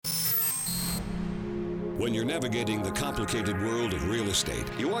When you're navigating the complicated world of real estate,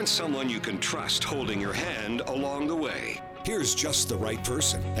 you want someone you can trust holding your hand along the way. Here's just the right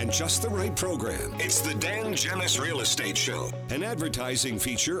person and just the right program. It's the Dan Gemus Real Estate Show, an advertising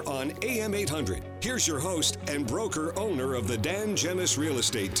feature on AM 800. Here's your host and broker owner of the Dan Gemus Real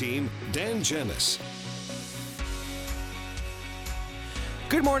Estate Team, Dan Gemus.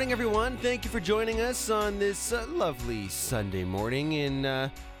 Good morning, everyone. Thank you for joining us on this lovely Sunday morning.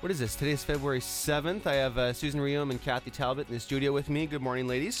 What is this? Today is February 7th. I have Susan Riom and Kathy Talbot in the studio with me. Good morning,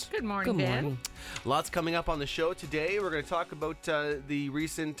 ladies. Good morning, Dan. Lots coming up on the show today. We're going to talk about the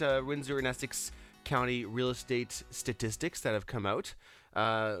recent Windsor and Essex County real estate statistics that have come out.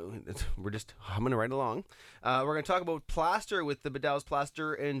 We're just humming right along. We're going to talk about plaster with the Bedell's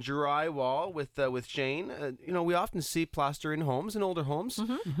Plaster and Drywall with Shane. We often see plaster in homes, in older homes,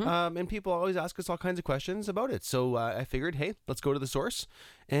 and people always ask us all kinds of questions about it. So I figured, hey, let's go to the source,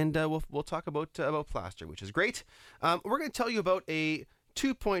 and we'll talk about plaster, which is great. We're going to tell you about a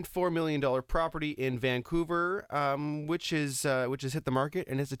 $2.4 million property in Vancouver, which has hit the market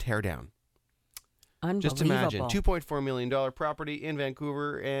and is a teardown. Just imagine, $2.4 million property in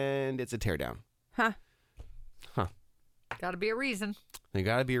Vancouver, and it's a teardown. Huh. Got to be a reason. There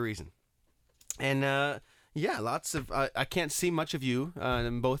got to be a reason. And, lots of... I can't see much of you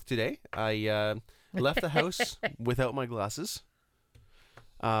both today. I left the house without my glasses.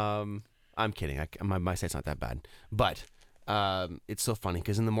 I'm kidding. My sight's not that bad. But it's so funny,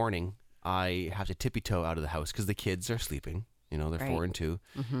 because in the morning, I have to tippy-toe out of the house, because the kids are sleeping. They're right. 4 and 2.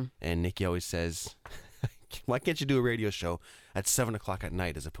 Mm-hmm. And Nikki always says, why can't you do a radio show at 7 o'clock at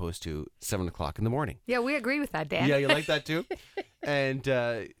night as opposed to 7 o'clock in the morning? Yeah, we agree with that, Dan. Yeah, you like that too? And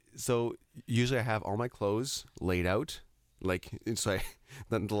so usually I have all my clothes laid out.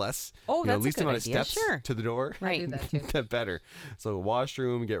 Nonetheless, that's least a good amount of idea. steps Sure. to the door. Right. I do that too. The better. So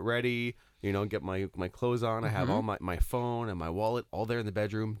washroom, get ready, get my clothes on. Mm-hmm. I have all my phone and my wallet all there in the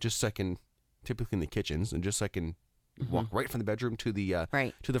bedroom, just so I can, typically in the kitchens, and just so I can walk right from the bedroom to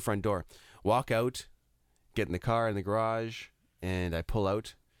the front door. Walk out, get in the car in the garage, and I pull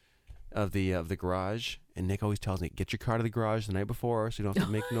out of the garage. And Nick always tells me, get your car to the garage the night before so you don't have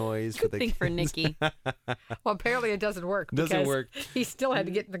to make noise. Good thing for Nikki. Well, apparently it doesn't work. Doesn't work. He still had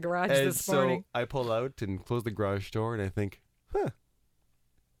to get in the garage and this morning. So I pull out and close the garage door, and I think,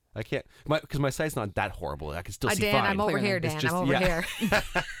 I can't, because my sight's not that horrible. I can still see Dan, fine. I'm over here, Dan. I'm over here.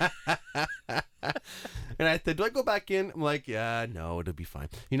 And I said, do I go back in? I'm like, yeah, no, it'll be fine.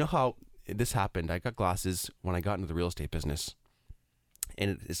 You know how this happened? I got glasses when I got into the real estate business.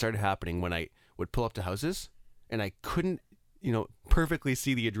 And it started happening when I would pull up to houses and I couldn't, perfectly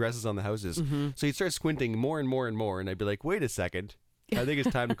see the addresses on the houses. Mm-hmm. So you'd start squinting more and more and more. And I'd be like, wait a second. I think it's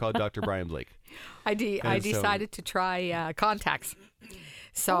time to call Dr. Brian Blake. I decided to try contacts.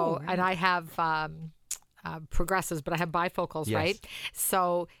 So, and I have progressives, but I have bifocals, yes. Right?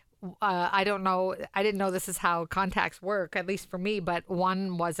 So I don't know. I didn't know this is how contacts work, at least for me, but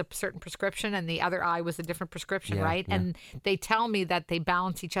one was a certain prescription and the other eye was a different prescription, yeah, right? Yeah. And they tell me that they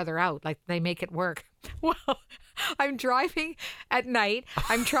balance each other out, like they make it work. Well, I'm driving at night.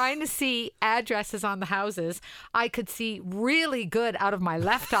 I'm trying to see addresses on the houses. I could see really good out of my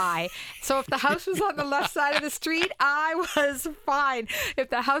left eye. So if the house was on the left side of the street, I was fine. If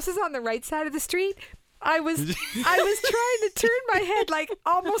the house is on the right side of the street, I was trying to turn my head like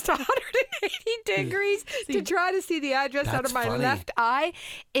almost 180 degrees to try to see the address out of my left eye.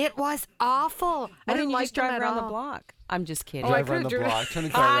 It was awful. I didn't like drive around the block. I'm just kidding. Drive around the block. Turn the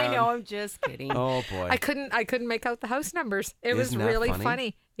car around. I know. I'm just kidding. Oh boy. I couldn't make out the house numbers. It was really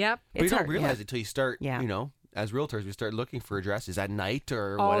funny. Yep. But you don't realize it until you start. Yeah. As realtors, we start looking for addresses at night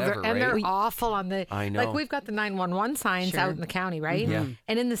or whatever, and right? they're awful on the... I know. Like, we've got the 911 signs out in the county, right? Yeah.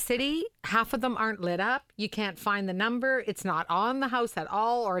 And in the city, half of them aren't lit up. You can't find the number. It's not on the house at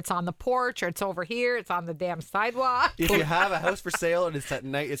all, or it's on the porch, or it's over here. It's on the damn sidewalk. If you have a house for sale and it's at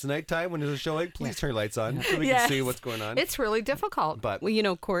night, it's nighttime when there's a showing, please turn your lights on so we can see what's going on. It's really difficult. But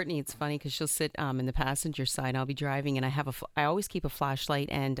well, Courtney, it's funny because she'll sit in the passenger side. I'll be driving, and I always keep a flashlight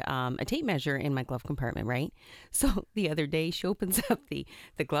and a tape measure in my glove compartment, right? So the other day, she opens up the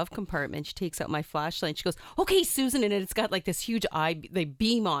glove compartment. She takes out my flashlight. And she goes, "Okay, Susan," and it's got like this huge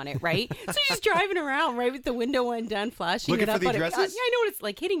beam on it, right? So she's driving around right with the window undone, flashing looking it up. for the addresses. I know, it's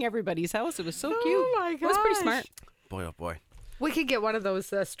like hitting everybody's house. It was so cute. Oh my gosh. It was pretty smart. Boy, oh boy. We could get one of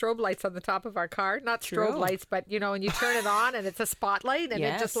those strobe lights on the top of our car. Not strobe lights, but, and you turn it on and it's a spotlight and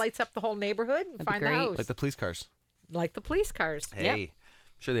it just lights up the whole neighborhood and find the house. Like the police cars. Like the police cars. Hey. Yep.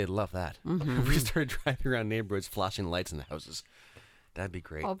 Sure, they'd love that. Mm-hmm. If we started driving around neighborhoods, flashing lights in the houses, that'd be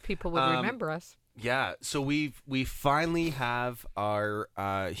great. Well, people would remember us. Yeah, so we finally have our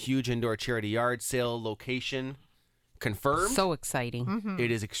huge indoor charity yard sale location confirmed. So exciting. It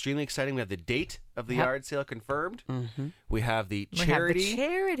is extremely exciting. We have the date of the yard sale confirmed. We have the We have charity, the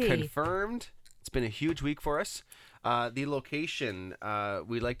charity. confirmed. It's been a huge week for us. The location,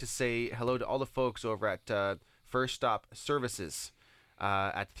 we'd like to say hello to all the folks over at First Stop Services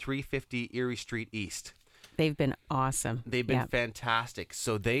at 350 Erie Street East. They've been awesome. They've been fantastic.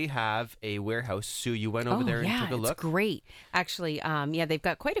 So they have a warehouse. Sue, you went over there and took a look. It's great. Actually, they've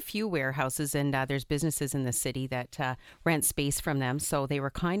got quite a few warehouses, and there's businesses in the city that rent space from them. So they were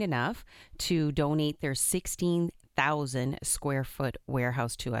kind enough to donate their 16,000 square foot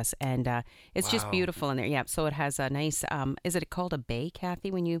warehouse to us, and it's just beautiful in there. Yeah, so it has a nice. Is it called a bay, Kathy?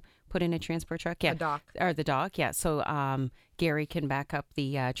 When you put in a transport truck, The dock. or the dock, yeah. So Gary can back up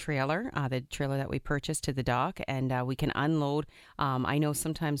the trailer that we purchased to the dock, and we can unload. I know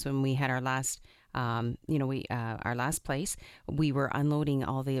sometimes when we had our last. Our last place, we were unloading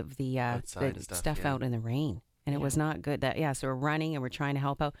all the stuff out in the rain, and it was not good. So we're running and we're trying to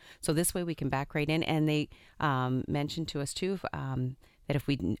help out. So this way we can back right in. And they mentioned to us too that if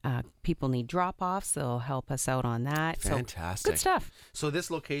people need drop-offs, they'll help us out on that. Fantastic. So, good stuff. So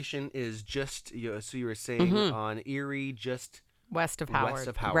this location is just, so you were saying on Erie, just West of Howard. west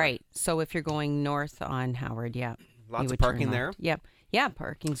of Howard. Right. So if you're going north on Howard, Lots of parking there. Yep. Yeah,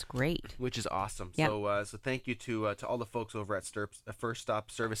 parking's great. Which is awesome. Yep. So thank you to all the folks over at First Stop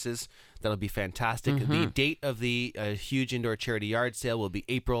Services. That'll be fantastic. The date of the huge indoor charity yard sale will be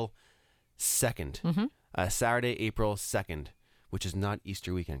April 2nd. Saturday, April 2nd, which is not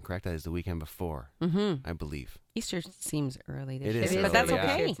Easter weekend, correct? That is the weekend before, I believe. Easter seems early this It year. is It early, But that's yeah.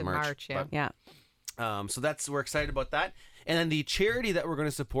 okay. It's in March, yeah. Yeah. So we're excited about that. And then the charity that we're going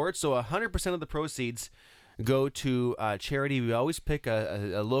to support, so 100% of the proceeds go to charity. We always pick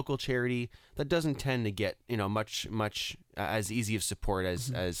a local charity that doesn't tend to get much as easy of support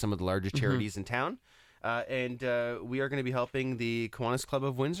as some of the larger charities in town. And we are going to be helping the Kiwanis Club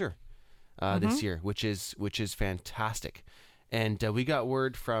of Windsor this year, which is fantastic. And we got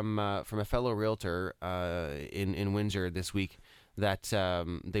word from a fellow realtor in Windsor this week that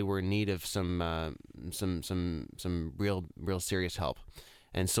they were in need of some real serious help.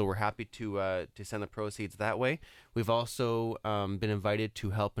 And so we're happy to send the proceeds that way. We've also been invited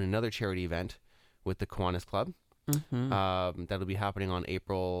to help in another charity event with the Kiwanis Club. That'll be happening on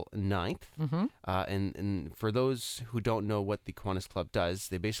April 9th. And for those who don't know what the Kiwanis Club does,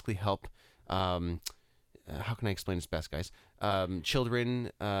 they basically help, how can I explain this best, guys?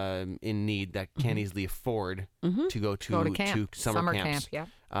 Children in need that can't easily afford to go to summer camps.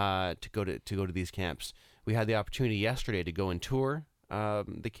 To go to these camps. We had the opportunity yesterday to go and tour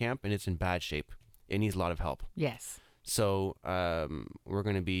the camp, and it's in bad shape. It needs a lot of help. Yes. So we're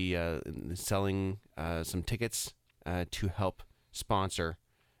going to be selling some tickets to help sponsor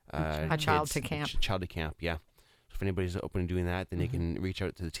a child to camp. Child to camp, yeah. So if anybody's open to doing that, then they can reach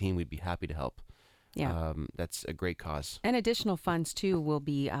out to the team. We'd be happy to help. Yeah. That's a great cause. And additional funds too will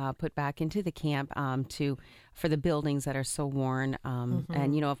be put back into the camp for the buildings that are so worn.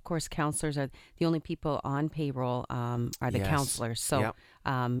 And of course, counselors are the only people on payroll are the counselors. So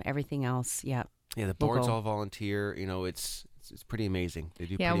everything else, yeah, the board's all volunteer. It's pretty amazing. They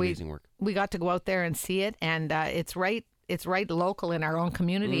do pretty amazing work. We got to go out there and see it, and it's right local in our own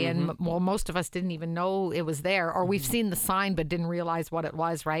community. And most of us didn't even know it was there, or we've seen the sign but didn't realize what it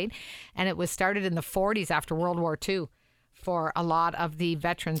was, right? And it was started in the 40s after World War II for a lot of the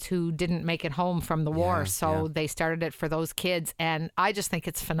veterans who didn't make it home from the war. So they started it for those kids, and I just think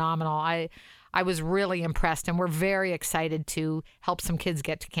it's phenomenal. I was really impressed, and we're very excited to help some kids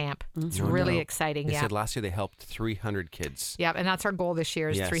get to camp. It's really exciting. They said last year they helped 300 kids. Yeah, and that's our goal this year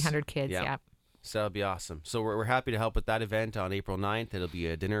is 300 kids. Yeah. So that'll be awesome. So we're happy to help with that event on April 9th. It'll be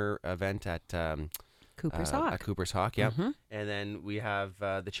a dinner event at Cooper's Hawk. At Cooper's Hawk, yeah. And then we have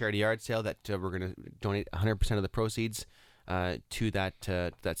the charity yard sale that we're going to donate 100% of the proceeds to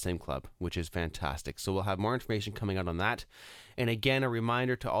that same club, which is fantastic. So we'll have more information coming out on that. And again, a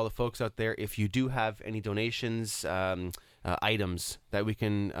reminder to all the folks out there, if you do have any donations, items that we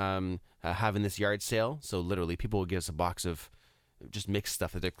can have in this yard sale, so literally people will give us a box of just mixed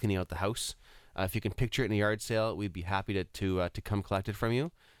stuff that they're cleaning out the house. If you can picture it in a yard sale, we'd be happy to come collect it from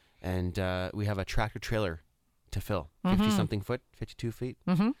you. And we have a tractor trailer to fill, 50-something foot, 52 feet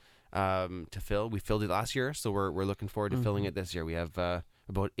to fill. We filled it last year, so we're looking forward to filling it this year. We have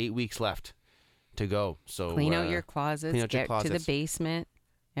about 8 weeks left to go. So clean out your closets, clean out your get closets. to the basement.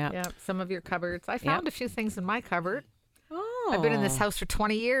 Yeah, some of your cupboards. I found a few things in my cupboard. I've been in this house for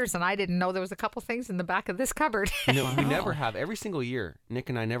 20 years, and I didn't know there was a couple things in the back of this cupboard. No, we never have. Every single year, Nick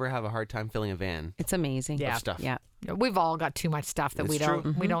and I never have a hard time filling a van. It's amazing. Of stuff. Yeah. We've all got too much stuff that It's we true.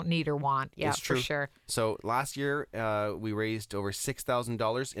 don't we don't need or want. Yeah, It's true. for sure. So last year, we raised over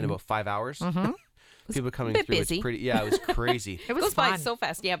 $6,000 in about 5 hours. People coming bit through. busy. It's pretty. Yeah, it was crazy. It was Goes by fun. so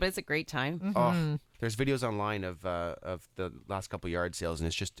fast. Yeah, but it's a great time. Oh, there's videos online of the last couple yard sales, and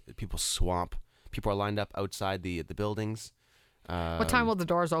it's just people swamp. People are lined up outside the buildings. What time will the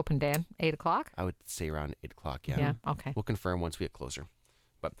doors open, Dan? 8 o'clock? I would say around 8 o'clock. Yeah. Yeah, okay. We'll confirm once we get closer.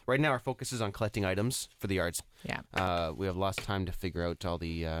 But right now, our focus is on collecting items for the yards. Yeah. We have lots of time to figure out all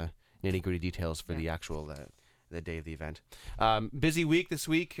the nitty gritty details for the actual the day of the event. Busy week this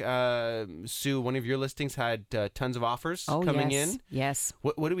week. Sue, one of your listings had tons of offers coming in. Yes.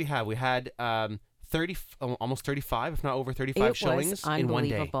 What do we have? We had 30, almost 35, if not over 35 showings in one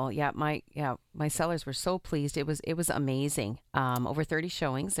day. Unbelievable. Yeah, my sellers were so pleased. It was amazing. Over 30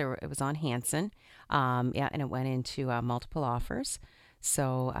 showings. It was on Hanson. And it went into multiple offers.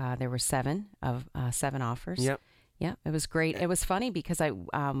 So there were 7 offers. Yep. Yeah, it was great. It was funny because I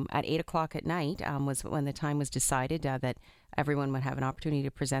at 8 o'clock at night was when the time was decided that everyone would have an opportunity to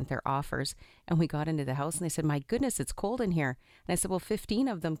present their offers. And we got into the house and they said, "My goodness, it's cold in here." And I said, "Well, 15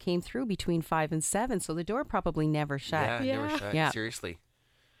 of them came through between 5 and 7, so the door probably never shut." Yeah, never shut. Yeah. Seriously.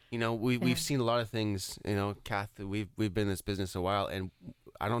 You know, we've seen a lot of things. You know, Kath, we've been in this business a while, and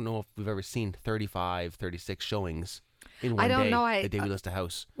I don't know if we've ever seen 35, 36 showings in one I don't day. know. The day we list a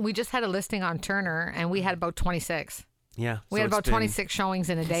house. We just had a listing on Turner, and we had about 26. Yeah. We had about 26 showings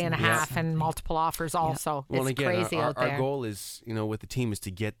in a day and a half and multiple offers also. Well, It's again, crazy out there. Our goal is, you know, with the team is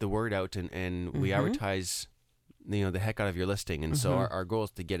to get the word out and we advertise, you know, the heck out of your listing. And so our goal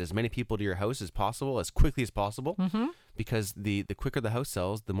is to get as many people to your house as possible, as quickly as possible, because the quicker the house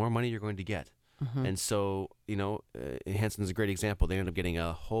sells, the more money you're going to get. And so, you know, Hanson's a great example. They ended up getting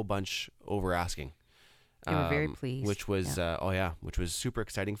a whole bunch over asking. They were very pleased. Which was, which was super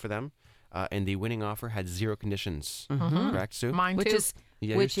exciting for them. And the winning offer had 0 conditions. Correct, Sue? Mine Which too. is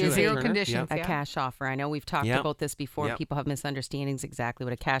Yeah, which yours is too, Zero Turner? conditions. Yep. a cash offer. I know we've talked Yep. about this before. Yep. People have misunderstandings exactly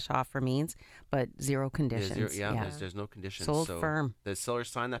what a cash offer means, but 0 conditions. There's no conditions. Sold so firm. The seller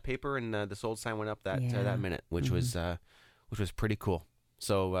signed that paper, and the sold sign went up that minute, which was pretty cool.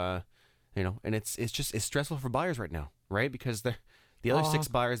 So you know, and it's stressful for buyers right now, right? Because the other 6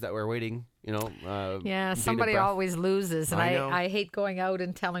 buyers that were waiting, you know, Yeah, bated somebody breath. always loses, and I know. I hate going out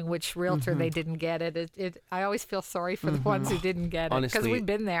and telling which realtor they didn't get it. I always feel sorry for the ones who didn't get it because Honestly, we've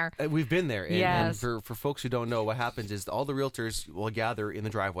been there. We've been there. And Yes. for folks who don't know, what happens is all the realtors will gather in the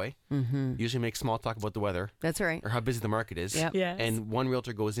driveway, usually make small talk about the weather That's right. or how busy the market is. Yep. Yes. And one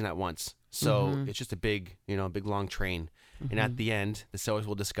realtor goes in at once. So it's just a big long train. And at the end, the sellers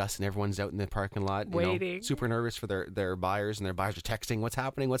will discuss, and everyone's out in the parking lot, Waiting. super nervous for their buyers, and their buyers are texting, "What's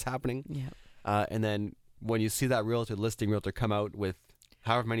happening? Yeah. And then when you see that listing realtor come out with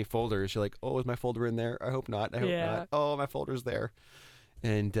however many folders, you're like, "Oh, is my folder in there? I hope not. I hope not. Oh, my folder's there."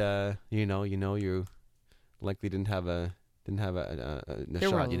 And you likely didn't have a There shot. were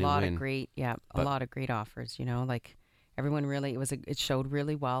a You didn't lot win. of great, a But- lot of great offers. You know, like everyone really, it showed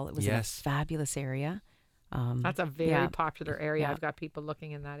really well. It was in a Yes. fabulous area. That's a very Yeah. popular area. Yeah. I've got people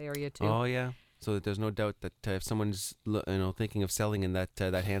looking in that area too. Oh yeah. So that there's no doubt that if someone's thinking of selling in that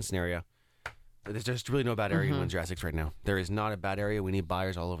Hanson area, there's just really no bad area in Windsor Essex right now. There is not a bad area. We need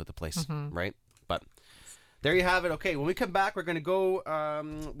buyers all over the place, right? But there you have it. Okay, when we come back, we're going to go.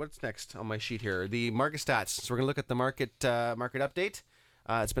 What's next on my sheet here? The market stats. So we're going to look at the market update.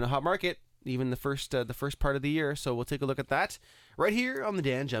 It's been a hot market, even the first part of the year. So we'll take a look at that right here on the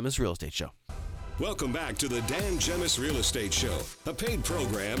Dan Gemus Real Estate Show. Welcome back to the Dan Gemus Real Estate Show, a paid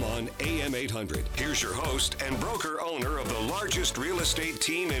program on AM 800. Here's your host and broker-owner of the largest real estate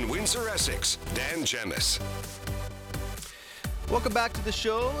team in Windsor, Essex, Dan Gemus. Welcome back to the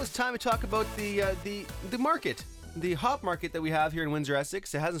show. It's time to talk about the market, the hot market that we have here in Windsor,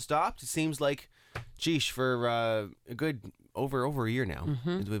 Essex. It hasn't stopped. It seems like, geesh, for a good over a year now.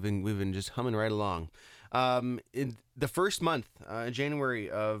 We've been just humming right along. In the first month, January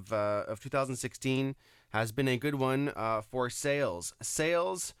of 2016, has been a good one for sales.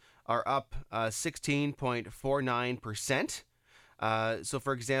 Sales are up 16.49%. So,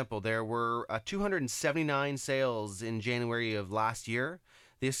 for example, there were 279 sales in January of last year.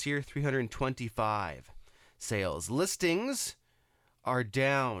 This year, 325 sales. Listings are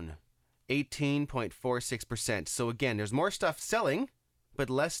down 18.46%. So, again, there's more stuff selling, but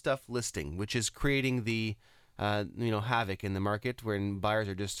less stuff listing, which is creating the havoc in the market when buyers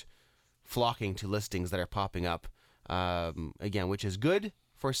are just flocking to listings that are popping up. Again, which is good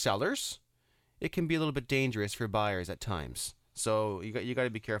for sellers it can be a little bit dangerous for buyers at times. So you got to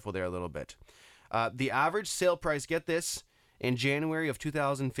be careful there a little bit. The average sale price, get this, in January of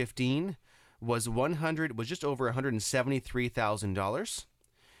 2015 was just over $173,000.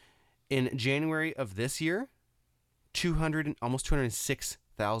 In January of this year, almost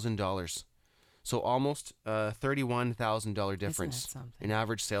 $206,000. So almost $31,000 difference in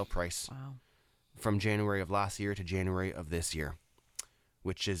average sale price. Wow. From January of last year to January of this year,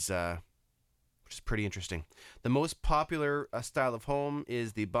 which is pretty interesting. The most popular style of home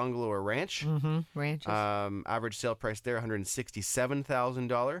is the bungalow or ranch. Ranches. Average sale price there,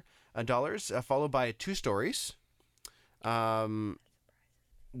 $167,000, followed by 2 stories,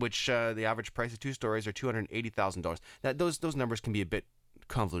 which the average price of 2 stories are $280,000. Now, those numbers can be a bit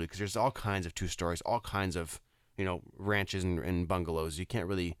convoluted because there's all kinds of 2 stories, all kinds of ranches and bungalows. You can't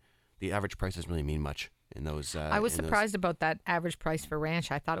really. The average price doesn't really mean much in those. I was surprised about that average price for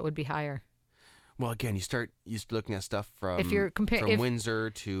ranch. I thought it would be higher. Well, again, you start looking at stuff from Windsor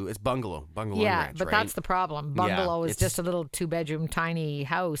to it's bungalow and ranch, but right? That's the problem. Bungalow is just a little 2-bedroom tiny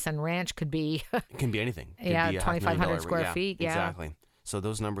house, and ranch could be it can be anything. It could be 2,500 square feet. Yeah, exactly. So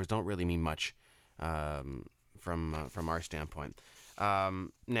those numbers don't really mean much from our standpoint.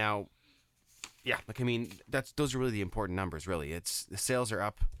 Now, those are really the important numbers. Really, it's the sales are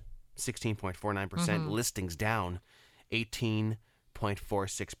up 16.49%, listings down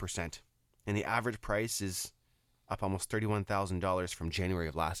 18.46%. And the average price is up almost $31,000 from January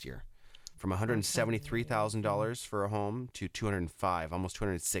of last year. From $173,000 for a home to $205,000, almost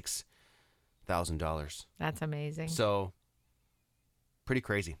 $206,000. That's amazing. So, pretty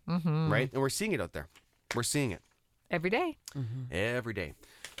crazy, right? And we're seeing it out there. We're seeing it. Every day. Every day.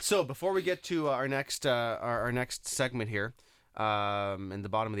 So, before we get to our next segment here, in the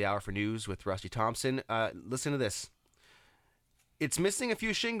bottom of the hour for news with Rusty Thompson, listen to this. It's missing a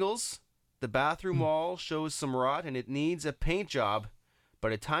few shingles. The bathroom wall shows some rot and it needs a paint job,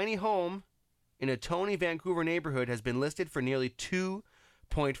 but a tiny home in a Tony, Vancouver neighborhood has been listed for nearly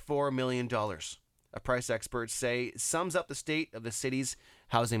 $2.4 million. A price experts say sums up the state of the city's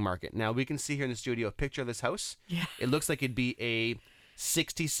housing market. Now, we can see here in the studio a picture of this house. Yeah. It looks like it'd be a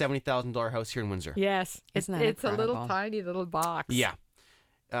 $60,000-$70,000 house here in Windsor. Yes. It's a little tiny little box. Yeah.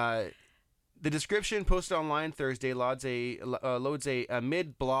 The description posted online Thursday loads a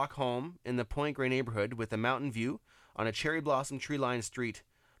mid-block home in the Point Grey neighborhood with a mountain view on a cherry blossom tree-lined street.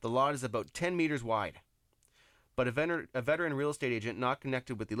 The lot is about 10 meters wide. But a veteran real estate agent not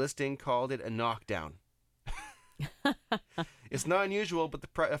connected with the listing called it a knockdown. It's not unusual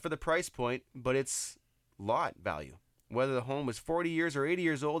for the price point, but it's lot value. Whether the home was 40 years or 80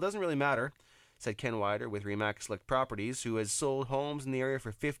 years old doesn't really matter, said Ken Wider with Remax Select Properties, who has sold homes in the area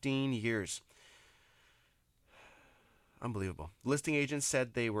for 15 years. Unbelievable. Listing agents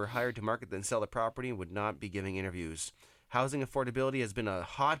said they were hired to market and sell the property and would not be giving interviews. Housing affordability has been a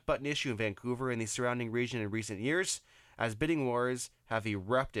hot-button issue in Vancouver and the surrounding region in recent years, as bidding wars have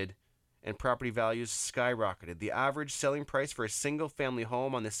erupted and property values skyrocketed. The average selling price for a single-family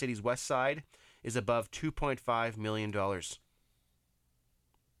home on the city's west side is above $2.5 million. The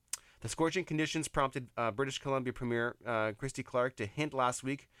scorching conditions prompted British Columbia Premier Christy Clark to hint last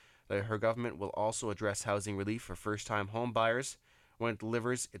week that her government will also address housing relief for first-time home buyers when it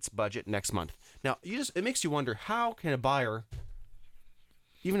delivers its budget next month. Now, it makes you wonder, how can a buyer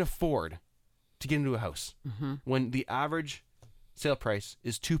even afford to get into a house when the average sale price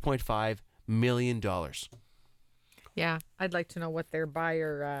is $2.5 million? Yeah, I'd like to know what their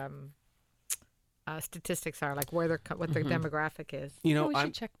buyer statistics are, like what their demographic is. We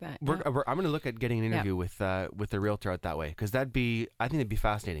should check that. I'm going to look at getting an interview with the realtor out that way, because I think that'd be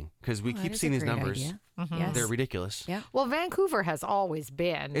fascinating, because we keep seeing these numbers. Yes. They're ridiculous. Yeah. Well, Vancouver has always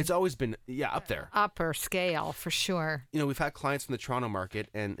been. It's always been up there. Upper scale for sure. We've had clients from the Toronto market,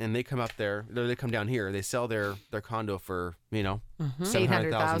 and they come up there. They come down here. They sell their condo for $700,000,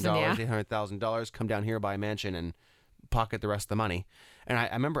 $800,000. Come down here, buy a mansion, and pocket the rest of the money. And I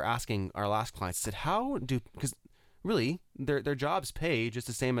remember asking our last clients, I said, because really their jobs pay just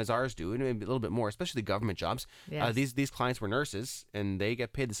the same as ours do, and maybe a little bit more, especially the government jobs. Yes. These clients were nurses, and they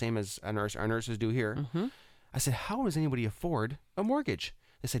get paid the same as our nurses do here. I said, how does anybody afford a mortgage?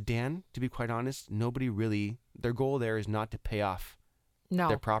 They said, Dan, to be quite honest, nobody really, their goal there is not to pay off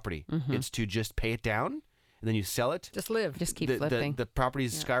their property. It's to just pay it down, and then you sell it. Just live. Just keep flipping. The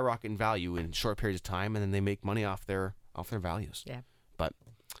properties skyrocket in value in short periods of time, and then they make money off their values. Yeah. But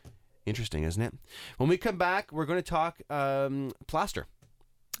interesting, isn't it? When we come back, we're going to talk plaster.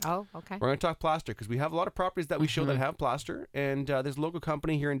 Oh, okay. We're going to talk plaster because we have a lot of properties that we show that have plaster, and there's a local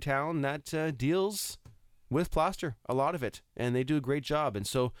company here in town that deals with plaster, a lot of it, and they do a great job. And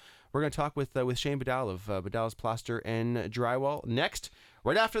so We're going to talk with Shane Bedell of Bedell's Plaster and Drywall next,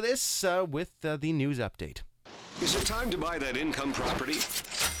 right after this, with the news update. Is it time to buy that income property?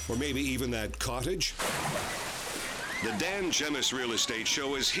 Or maybe even that cottage? The Dan Gemus Real Estate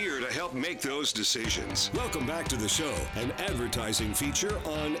Show is here to help make those decisions. Welcome back to the show, an advertising feature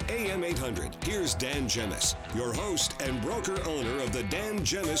on AM 800. Here's Dan Gemus, your host and broker-owner of the Dan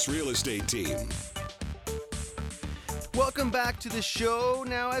Gemus Real Estate Team. Welcome back to the show.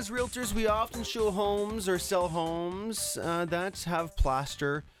 Now, as realtors, we often show homes or sell homes that have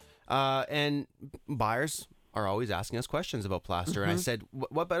plaster, and buyers are always asking us questions about plaster. And I said,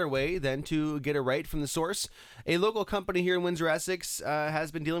 what better way than to get it right from the source? A local company here in Windsor, Essex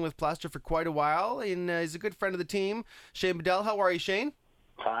has been dealing with plaster for quite a while, and is a good friend of the team. Shane Bedell, how are you, Shane?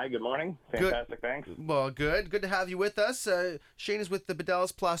 Hi, good morning. Fantastic, thanks. Well, good to have you with us. Shane is with the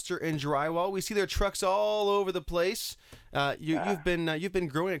Bedell's Plaster and Drywall. We see their trucks all over the place. You've been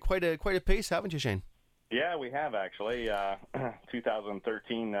growing at quite a pace, haven't you, Shane? Yeah, we have actually.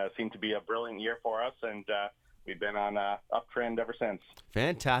 2013 seemed to be a brilliant year for us, and we've been on an uptrend ever since.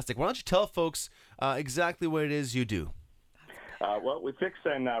 Fantastic. Why don't you tell folks exactly what it is you do? Well, we fix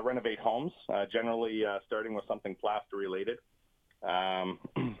and renovate homes, generally starting with something plaster related.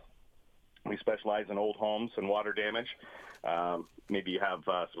 We specialize in old homes and water damage. Maybe you have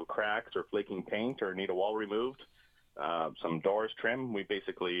some cracks or flaking paint or need a wall removed, some doors trim. We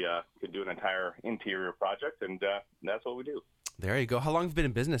basically can do an entire interior project, and that's what we do. There you go. How long have you been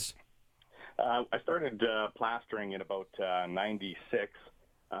in business? I started plastering in about 96.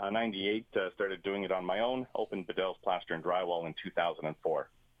 98, started doing it on my own, opened Bedell's Plaster and Drywall in 2004.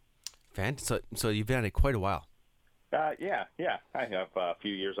 So you've been at it quite a while. Yeah. I have a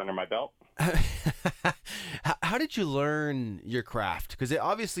few years under my belt. How did you learn your craft? Because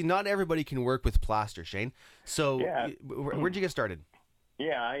obviously not everybody can work with plaster, Shane. So where'd you get started?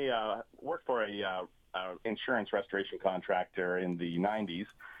 Yeah, I worked for a insurance restoration contractor in the 90s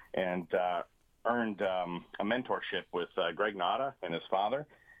and earned a mentorship with Greg Nada and his father.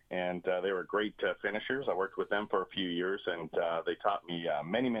 And they were great finishers. I worked with them for a few years, and they taught me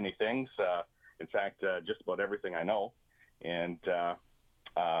many things. In fact, just about everything I know, and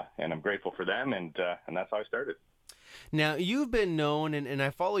I'm grateful for them, and that's how I started. Now, you've been known, and I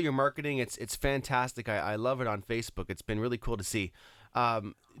follow your marketing. It's fantastic. I love it on Facebook. It's been really cool to see.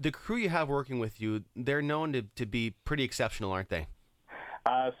 The crew you have working with you, they're known to be pretty exceptional, aren't they?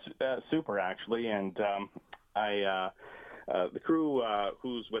 Super, actually, and the crew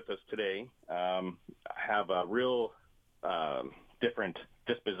who's with us today have a real different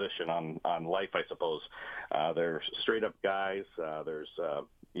disposition on life, I suppose. They're straight up guys. There's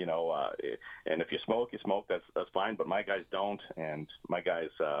and if you smoke, that's fine. But my guys don't, and my guys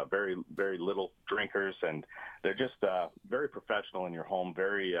very little drinkers, and they're just very professional in your home,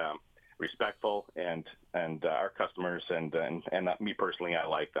 very respectful, and our customers and me personally, I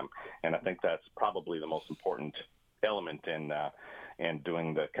like them, and I think that's probably the most important element in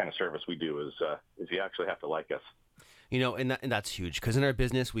doing the kind of service we do is you actually have to like us. You know, and that's huge, because in our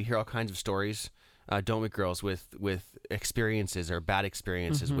business we hear all kinds of stories, don't we, girls, with experiences or bad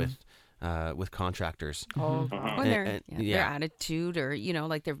experiences with contractors. Or their attitude, or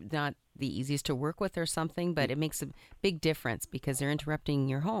like they're not the easiest to work with or something, but it makes a big difference because they're interrupting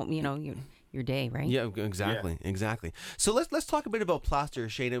your home, your day, right? Yeah, exactly. So let's talk a bit about plaster,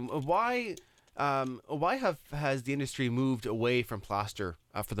 Shane, and why has the industry moved away from plaster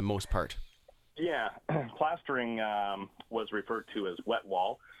for the most part? Yeah, plastering was referred to as wet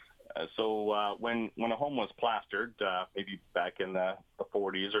wall. So when a home was plastered, maybe back in the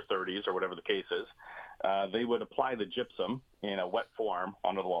 40s or 30s or whatever the case is, they would apply the gypsum in a wet form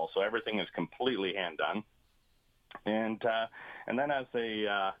onto the wall. So everything is completely hand done. And then as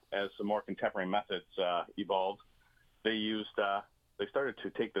some more contemporary methods evolved, they started to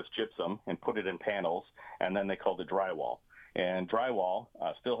take this gypsum and put it in panels, and then they called it drywall. And drywall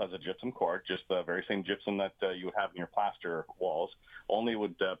still has a gypsum core, just the very same gypsum that you would have in your plaster walls, only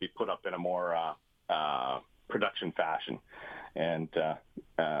would be put up in a more production fashion. And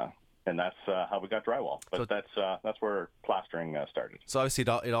that's how we got drywall. But so that's where plastering started. So obviously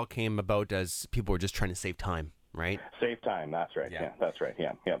it all came about as people were just trying to save time, right? Save time, that's right. Yeah, that's right.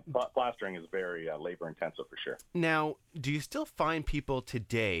 Yeah. Plastering is very labor intensive for sure. Now, do you still find people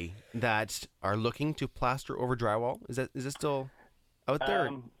today that are looking to plaster over drywall? Is it still out there?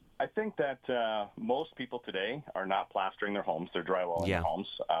 I think that most people today are not plastering their homes. They're drywalling their homes.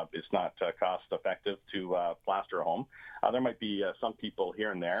 It's not cost effective to plaster a home. There might be some people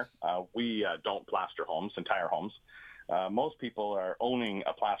here and there. We don't plaster homes, entire homes. Most people are owning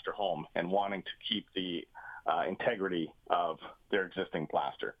a plaster home and wanting to keep the integrity of their existing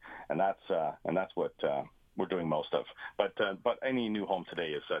plaster, and that's what we're doing most of. But any new home today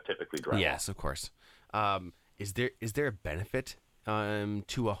is typically drywall. Yes, of course. Is there a benefit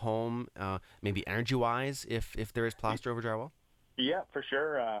to a home, maybe energy-wise, if there is plaster over drywall? Yeah, for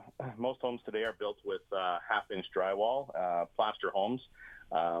sure. Most homes today are built with half-inch drywall. Plaster homes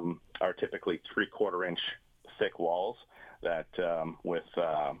are typically 3/4-inch thick walls that with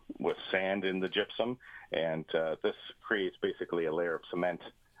sand in the gypsum, and this creates basically a layer of cement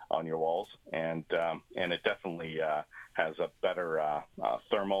on your walls, and it definitely has a better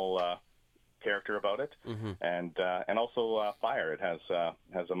thermal character about it, and also fire. It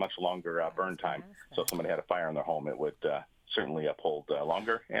has a much longer burn time. So if somebody had a fire in their home, it would certainly uphold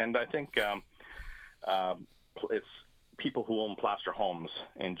longer. And I think it's people who own plaster homes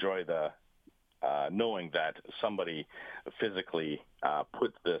enjoy the knowing that somebody physically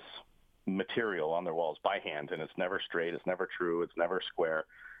put this material on their walls by hand, and it's never straight, it's never true, it's never square.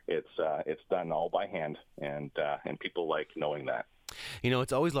 It's done all by hand, and people like knowing that.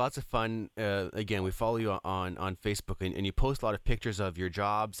 It's always lots of fun. Again, we follow you on Facebook, and you post a lot of pictures of your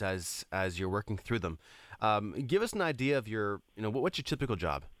jobs as you're working through them. Give us an idea of what's your typical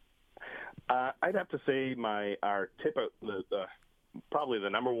job? I'd have to say probably the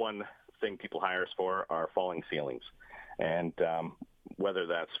number one thing people hire us for are falling ceilings, and whether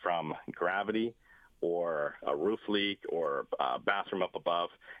that's from gravity or a roof leak or a bathroom up above,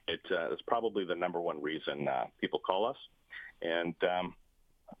 it's probably the number one reason people call us. And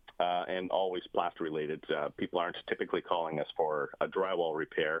always plaster related. People aren't typically calling us for a drywall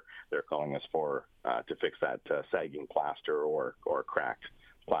repair. They're calling us for to fix that sagging plaster or cracked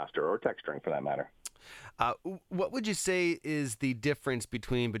plaster or texturing for that matter. What would you say is the difference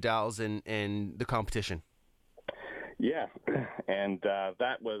between Bedell's and the competition? Yeah, and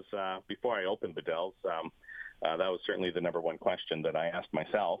that was before I opened Bedell's. That was certainly the number one question that I asked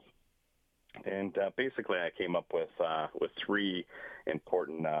myself. And basically, I came up with three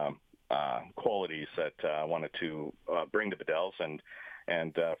important qualities that I wanted to bring to Bedell's, and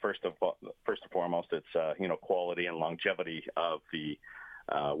first and foremost, it's quality and longevity of the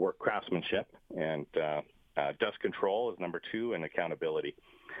work craftsmanship, and dust control is number two, and accountability.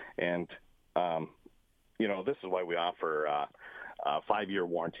 And this is why we offer a 5-year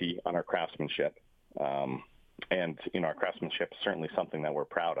warranty on our craftsmanship, and our craftsmanship is certainly something that we're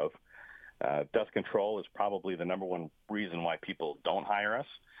proud of. Dust control is probably the number one reason why people don't hire us.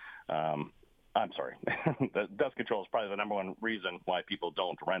 I'm sorry. The dust control is probably the number one reason why people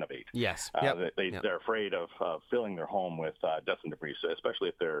don't renovate. Yes. They're afraid of filling their home with dust and debris, especially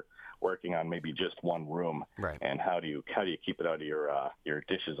if they're working on maybe just one room. Right. And how do you keep it out of your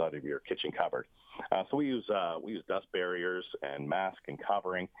dishes out of your kitchen cupboard? So we use dust barriers and mask and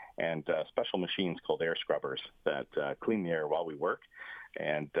covering and special machines called air scrubbers that clean the air while we work.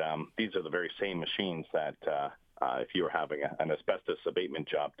 And these are the very same machines that if you were having an asbestos abatement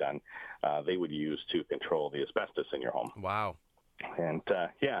job done, they would use to control the asbestos in your home. Wow. And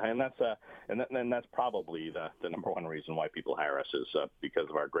that's probably the number one reason why people hire us is because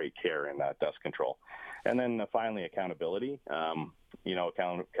of our great care in dust control. And then finally, accountability.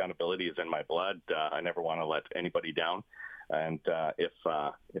 Accountability is in my blood. I never want to let anybody down. And if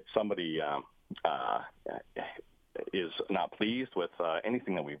somebody is not pleased with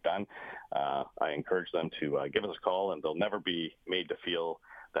anything that we've done, I encourage them to give us a call, and they'll never be made to feel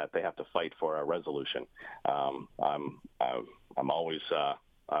that they have to fight for a resolution. I'm always I'll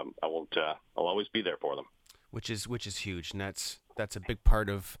always be there for them. Which is huge, and that's a big part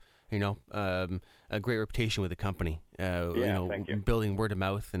of a great reputation with the company. Thank you. Building word of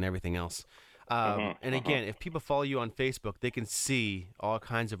mouth and everything else. And again, if people follow you on Facebook, they can see all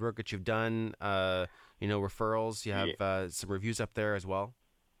kinds of work that you've done. Referrals. You have some reviews up there as well.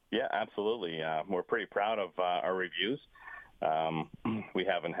 Yeah, absolutely. We're pretty proud of our reviews. We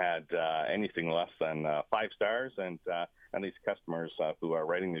haven't had anything less than 5 stars, and these customers who are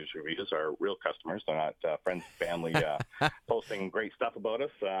writing these reviews are real customers. They're not friends and family posting great stuff about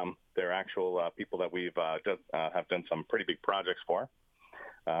us. They're actual people that we've have done some pretty big projects for.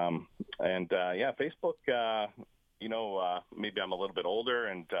 Facebook. Maybe I'm a little bit older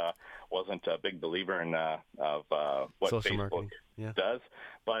and wasn't a big believer in of what social Facebook marketing. does.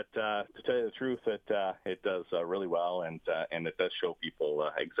 But to tell you the truth, it does really well, and it does show people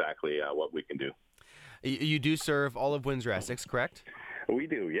exactly what we can do. You do serve all of Windsor, Essex, correct? We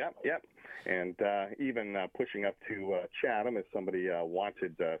do, yep. and even pushing up to Chatham if somebody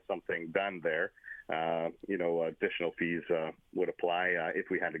wanted something done there. Additional fees would apply if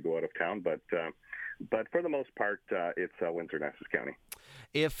we had to go out of town, but for the most part, it's Windsor and Essex County.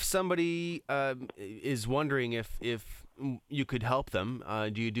 If somebody is wondering if you could help them,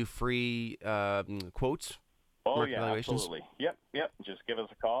 do you do free quotes? Oh yeah, absolutely. Yep. Just give us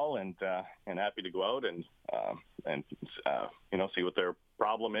a call, and happy to go out and see what their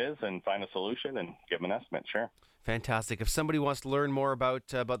problem is and find a solution and give them an estimate. Sure. Fantastic. If somebody wants to learn more about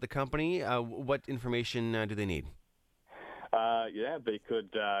the company, what information do they need? They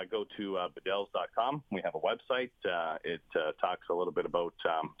could go to bedels.com. We have a website. It talks a little bit about,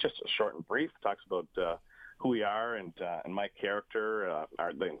 just a short and brief, talks about who we are and my character,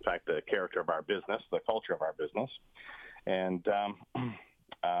 the character of our business, the culture of our business. And,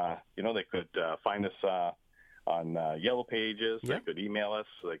 they could find us on Yellow Pages. Yeah. They could email us.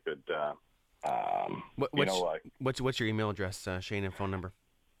 They could, what's your email address, Shane, and phone number?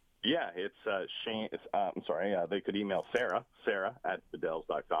 Yeah, it's Shane. They could email Sarah at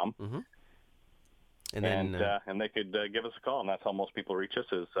bedels.com. Mm-hmm. And then and they could give us a call, and that's how most people reach us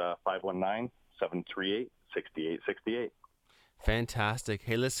is 519-738-6868. Fantastic.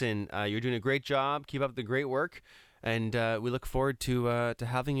 Hey, listen, you're doing a great job. Keep up the great work, and we look forward to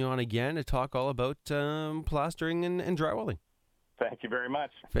having you on again to talk all about plastering and drywalling. Thank you very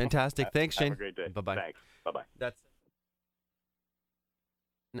much. Fantastic. Thanks, Shane. Have a great day. Bye-bye. Thanks. Bye-bye. That's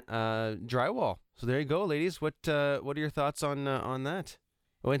drywall. So there you go, ladies. What are your thoughts on that?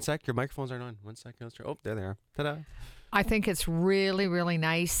 Oh, one sec. Your microphones aren't on. 1 second. Let's try. Oh, there they are. Ta-da. I think it's really, really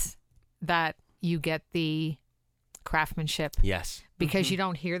nice that you get the craftsmanship. Yes. Because you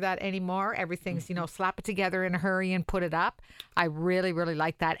don't hear that anymore. Everything's, slap it together in a hurry and put it up. I really, really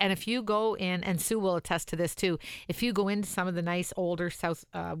like that. And if you go in, and Sue will attest to this too, if you go into some of the nice older South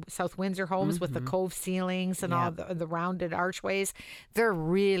Windsor homes with the cove ceilings and all the rounded archways, they're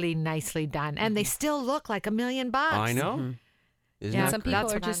really nicely done. And they still look like $1 million. I know. Isn't that some great?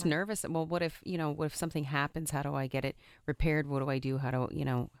 people are just nervous. Well, what if something happens? How do I get it repaired? What do I do? How do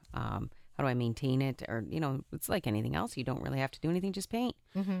I maintain it? Or, it's like anything else. You don't really have to do anything, just paint.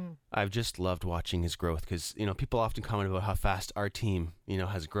 Mm-hmm. I've just loved watching his growth because, people often comment about how fast our team,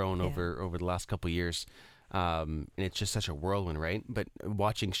 has grown over the last couple of years. And it's just such a whirlwind, right? But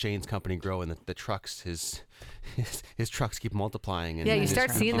watching Shane's company grow and the trucks, his trucks keep multiplying. And you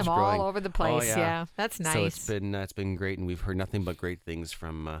start seeing them all over the place. Oh, yeah. That's nice. So it's been great, and we've heard nothing but great things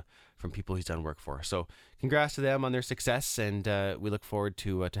from people he's done work for. So congrats to them on their success, and we look forward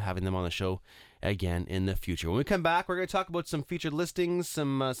to having them on the show again in the future. When we come back, we're going to talk about some featured listings,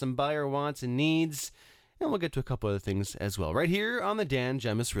 some buyer wants and needs, and we'll get to a couple other things as well, right here on the Dan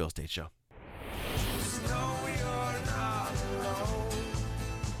Gemus Real Estate Show.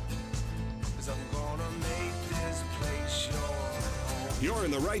 You're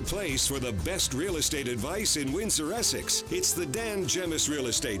in the right place for the best real estate advice in Windsor, Essex. It's the Dan Gemus Real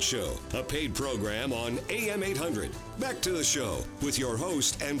Estate Show, a paid program on AM 800. Back to the show with your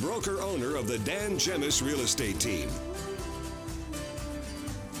host and broker-owner of the Dan Gemus Real Estate Team.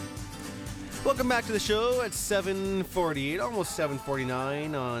 Welcome back to the show at 7:48, almost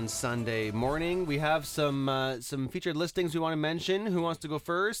 7:49 on Sunday morning. We have some featured listings we want to mention. Who wants to go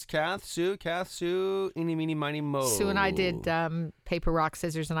first? Kath, Sue, eeny, meeny, miny, mo. Sue and I did paper, rock,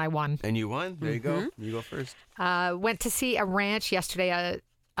 scissors, and I won. And you won? There you go. You go first. Went to see a ranch yesterday,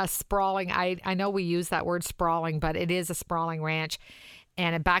 a sprawling, I know we use that word sprawling, but it is a sprawling ranch.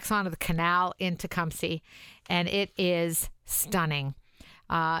 And it backs onto the canal in Tecumseh, and it is stunning.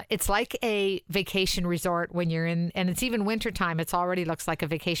 It's like a vacation resort when you're in, and it's even wintertime. It already looks like a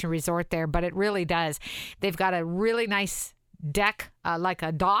vacation resort there, but it really does. They've got a really nice deck, like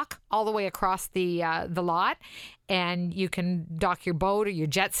a dock, all the way across the lot, and you can dock your boat or your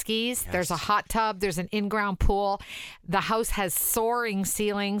jet skis. Yes. There's a hot tub. There's an in-ground pool. The house has soaring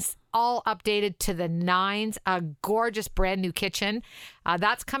ceilings, all updated to the nines. A gorgeous brand new kitchen.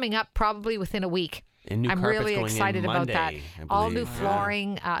 That's coming up probably within a week. I'm really excited about that. All new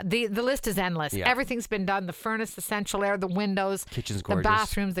flooring. The list is endless. Yeah. Everything's been done. The furnace, the central air, the windows, kitchen's gorgeous. The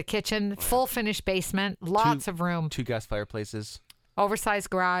bathrooms, the kitchen, full finished basement, lots of room. 2 gas fireplaces.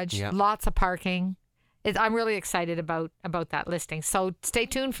 Oversized garage, lots of parking. I'm really excited about that listing. So stay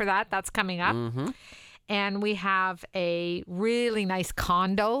tuned for that. That's coming up. Mm-hmm. And we have a really nice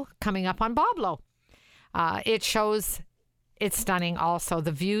condo coming up on Boblo. It's stunning also.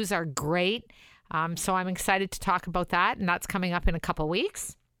 The views are great. So I'm excited to talk about that, and that's coming up in a couple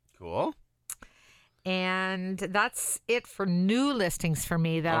weeks. Cool. And that's it for new listings for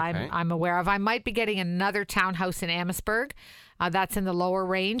me that I'm aware of. I might be getting another townhouse in Amherstburg. That's in the lower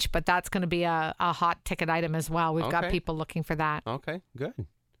range, but that's going to be a hot ticket item as well. We've got Okay. people looking for that. Okay, good.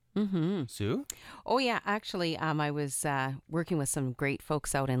 Mm-hmm. Sue? Oh, yeah. Actually, I was working with some great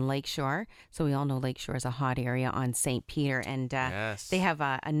folks out in Lakeshore. So we all know Lakeshore is a hot area on St. Peter. And Yes. they have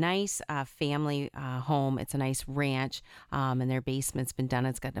a nice family home. It's a nice ranch. And their basement's been done.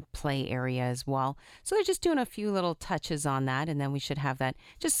 It's got a play area as well. So they're just doing a few little touches on that. And then we should have that,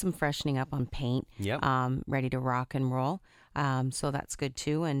 just some freshening up on paint. Yep. Ready to rock and roll. So that's good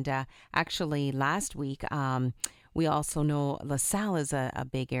too. And actually last week, we also know LaSalle is a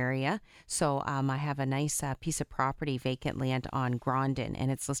big area. So I have a nice piece of property, vacant land on Grandin, and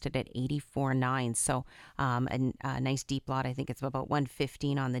it's listed at 84.9. So a nice deep lot. I think it's about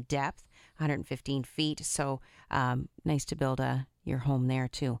 115 on the depth, 115 feet. So nice to build your home there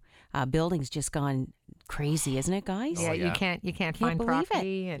too. Building's just gone crazy, isn't it, guys? Yeah, yeah. you can't find believe it.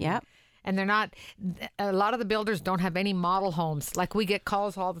 property. And, Yep. And they're not, a lot of the builders don't have any model homes. Like we get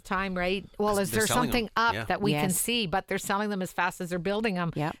calls all the time, right? Well, is They're there selling something them. up Yeah. that we can Yes. see? But they're selling them as fast as they're building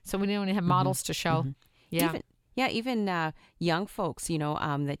them. Yep. So we don't even have models to show. Yeah. Even young folks,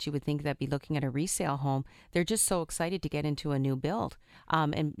 that you would think that be looking at a resale home, they're just so excited to get into a new build.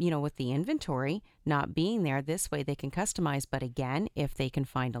 And with the inventory not being there, this way they can customize. But again, if they can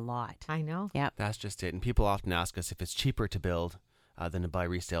find a lot. I know. Yep. That's just it. And people often ask us if it's cheaper to build than to buy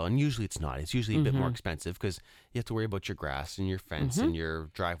resale. And usually it's not. It's usually a bit more expensive because you have to worry about your grass and your fence and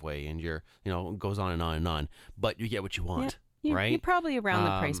your driveway and your, it goes on and on and on. But you get what you want, right? You're probably around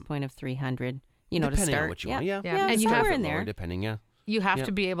the price point of 300. To Depending start. on what you want. Yeah. Yeah. And you Start have- a bit in there. lower, depending, yeah. You have Yep.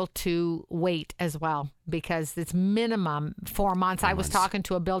 to be able to wait as well because it's minimum 4 months. I was months. talking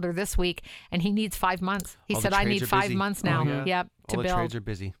to a builder this week and he needs 5 months. He All said, the I trades need are 5 busy. months Oh, now. yeah. Yep. To All the build. trades are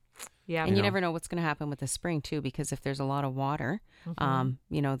busy. Yeah. And you never know what's going to happen with the spring too, because if there's a lot of water,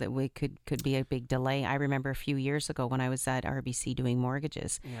 that we could be a big delay. I remember a few years ago when I was at RBC doing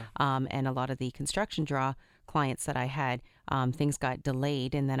mortgages, and a lot of the construction draw clients that I had, things got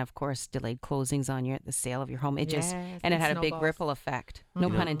delayed, and then of course delayed closings on the sale of your home. It Yes, and it had a big snowballs. ripple effect. No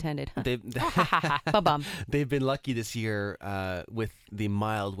pun intended. They've, Ba-bum. they've been lucky this year with the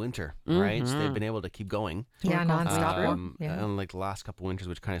mild winter, right? So they've been able to keep going. Yeah, nonstop. Yeah. Unlike the last couple winters,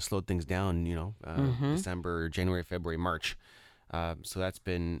 which kind of slowed things down, December, January, February, March. So it's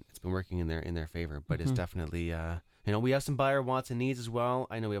been working in their favor, but it's definitely we have some buyer wants and needs as well.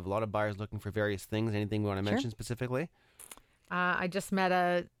 I know we have a lot of buyers looking for various things. Anything we want to mention specifically? I just met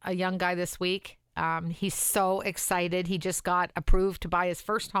a young guy this week. He's so excited. He just got approved to buy his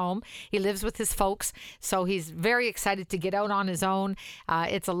first home. He lives with his folks, so he's very excited to get out on his own.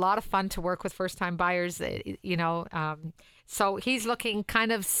 It's a lot of fun to work with first-time buyers, so he's looking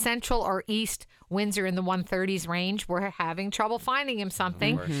kind of central or east Windsor in the 130s range. We're having trouble finding him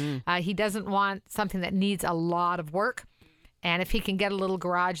something. He doesn't want something that needs a lot of work. And if he can get a little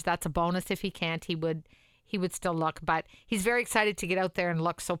garage, that's a bonus. If he can't, he would still look. But he's very excited to get out there and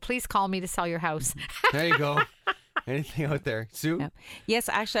look. So please call me to sell your house. There you go. Anything out there, Sue? Yep. Yes,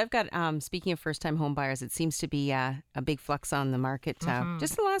 actually, I've got, speaking of first-time home buyers, it seems to be a big flux on the market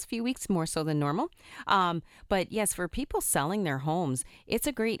just the last few weeks, more so than normal. But yes, for people selling their homes, it's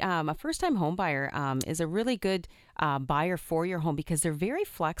a great, a first-time home buyer is a really good buyer for your home because they're very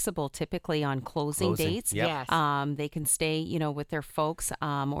flexible typically on closing dates. Yep. Yes. They can stay, with their folks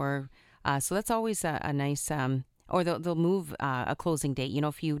so that's always a nice... or they'll move a closing date.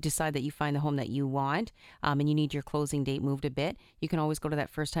 If you decide that you find the home that you want and you need your closing date moved a bit, you can always go to that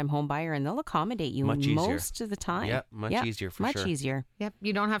first-time home buyer and they'll accommodate you Much easier. most of the time. Yep, much easier for much sure. easier. Yep.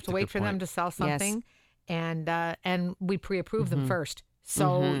 You don't have to a wait good for them point. to sell something. And we pre-approve them first.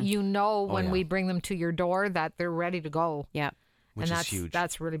 So when we bring them to your door that they're ready to go. Yeah. Which and is that's huge.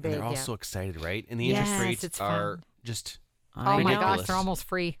 That's really big. And they're all yeah. so excited, right? And the interest Yes, rates it's are fun. just Oh my ridiculous. gosh, they're almost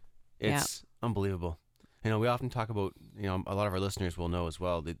free. It's unbelievable. We often talk about, a lot of our listeners will know as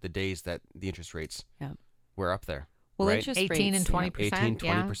well, the days that the interest rates were up there. Well, right? interest 18 rates, and 20%. 18,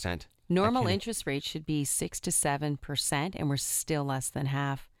 yeah. 20%. normal I can't- interest rates should be 6 to 7%, and we're still less than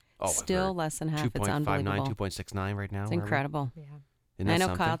half. Oh, I've still heard less than half. It's 2.59, unbelievable. 2.69 right now. It's wherever. incredible. Yeah. Isn't I that know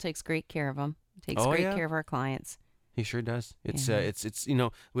something? Kyle takes great care of them. Takes Oh, great yeah? care of our clients. He sure does. It's Yeah. it's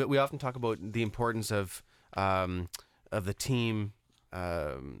we often talk about the importance of the team,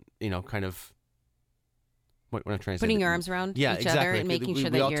 kind of what I'm trying to say. Putting your arms around Yeah, each exactly. other and making we sure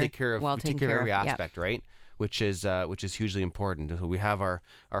that all you're take care of well we taken take care of every care of. Yep. aspect, right? Which is hugely important. So we have our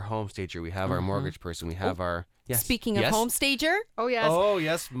home stager, we have our mortgage person, we have our Speaking of home stager, Oh, yes. Oh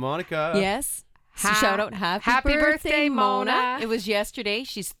yes, Monica. yes. Shout out, happy birthday, Mona. It was yesterday.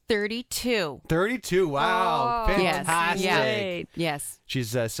 She's 32. 32. Wow. Oh, Fantastic. yes. Yes. She's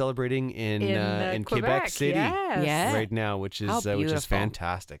celebrating in Quebec City yes. right now, which How is beautiful.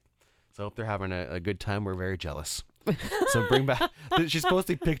 fantastic. So I hope they're having a good time. We're very jealous. So bring back. She's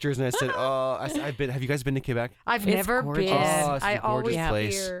posting pictures, and I said, "Oh, I've been. Have you guys been to Quebec? I've It's never gorgeous. been. Oh, it's a I gorgeous always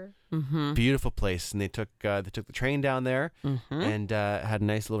place. hear. Beautiful place." And they took the train down there and had a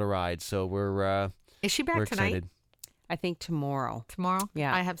nice little ride. So we're Is she back we're tonight? excited. I think tomorrow. Tomorrow?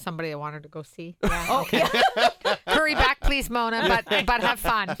 Yeah. I have somebody I wanted to go see. Yeah, okay. Hurry back, please, Mona, but have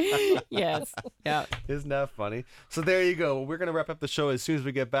fun. Yes. Yeah. Isn't that funny? So there you go. We're gonna wrap up the show as soon as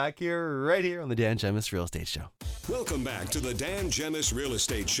we get back here, right here on the Dan Gemus Real Estate Show. Welcome back to the Dan Gemus Real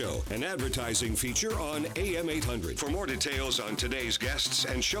Estate Show, an advertising feature on AM 800. For more details on today's guests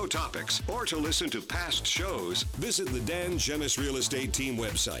and show topics, or to listen to past shows, visit the Dan Gemus Real Estate Team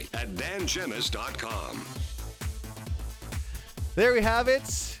website at dangemus.com. There we have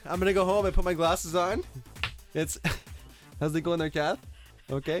it. I'm gonna go home and put my glasses on. How's it going there, Kath?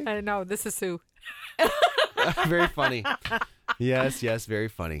 Okay. I know, this is Sue. Very funny. Yes, very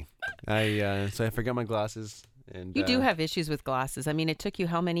funny. So I forgot my glasses. And You do have issues with glasses. I mean, it took you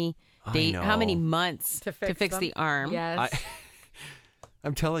how many days, how many months To to fix them? the arm? Yes.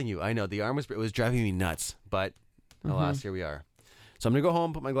 I'm telling you, I know the arm was driving me nuts, but alas, here we are. So I'm gonna go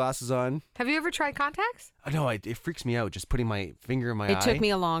home, put my glasses on. Have you ever tried contacts? No, it freaks me out just putting my finger in my eye. It took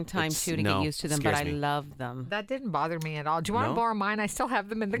me a long time It's- too to no, get used to them, but scares I me. love them. That didn't bother me at all. Do you want No? to borrow mine? I still have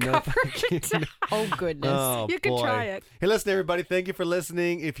them in the No, cupboard. Oh goodness. Oh, You can boy. try it. Hey, listen, everybody. Thank you for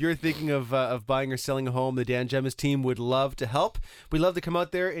listening. If you're thinking of buying or selling a home, the Dan Gemus team would love to help. We'd love to come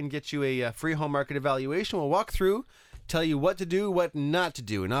out there and get you a free home market evaluation. We'll walk through, tell you what to do, what not to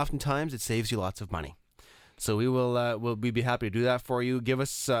do, and oftentimes it saves you lots of money. So we'll be happy to do that for you. Give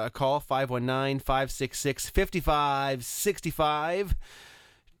us a call, 519-566-5565.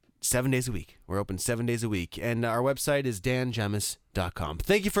 7 days a week. We're open 7 days a week. And our website is dangemus.com.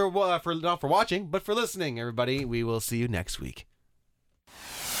 Thank you for not for watching, but for listening, everybody. We will see you next week.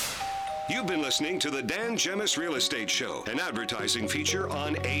 You've been listening to the Dan Gemus Real Estate Show, an advertising feature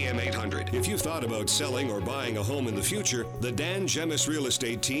on AM 800. If you've thought about selling or buying a home in the future, the Dan Gemus Real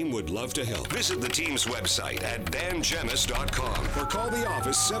Estate Team would love to help. Visit the team's website at dangemus.com or call the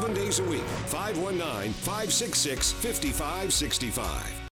office 7 days a week, 519-566-5565.